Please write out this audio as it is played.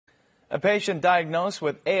A patient diagnosed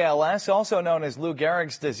with ALS, also known as Lou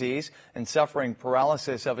Gehrig's disease, and suffering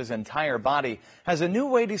paralysis of his entire body, has a new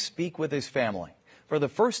way to speak with his family. For the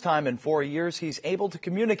first time in 4 years, he's able to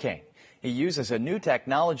communicate. He uses a new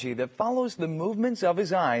technology that follows the movements of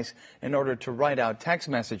his eyes in order to write out text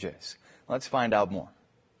messages. Let's find out more.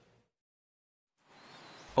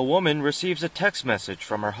 A woman receives a text message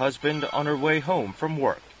from her husband on her way home from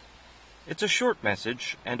work. It's a short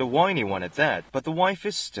message, and a whiny one at that, but the wife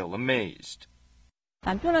is still amazed.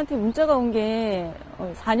 남편한테 문자가 온 게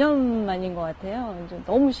 4년 만인 것 같아요.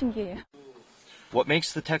 너무 신기해요. What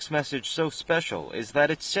makes the text message so special is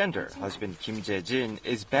that its sender, husband Kim Jae-jin,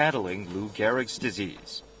 is battling Lou Gehrig's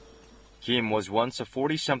disease. Kim was once a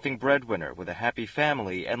 40-something breadwinner with a happy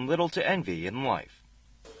family and little to envy in life.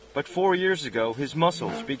 But 4 years ago, his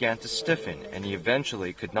muscles began to stiffen, and he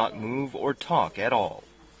eventually could not move or talk at all.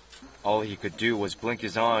 All he could do was blink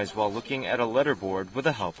his eyes while looking at a letterboard with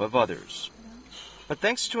the help of others. But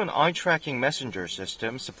thanks to an eye-tracking messenger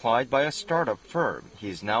system supplied by a startup firm, he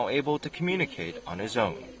is now able to communicate on his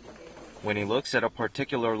own. When he looks at a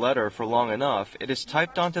particular letter for long enough, it is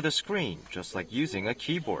typed onto the screen, just like using a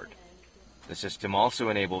keyboard. The system also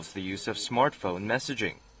enables the use of smartphone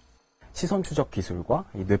messaging. 시선 추적 기술과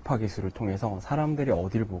이 뇌파 기술을 통해서 사람들이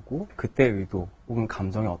어딜 보고 그때의 의도 혹은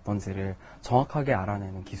감정이 어떤지를 정확하게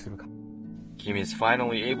알아내는 기술을. Kim is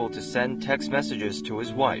finally able to send text messages to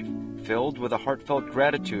his wife, filled with a heartfelt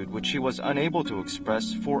gratitude which he was unable to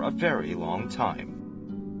express for a very long time.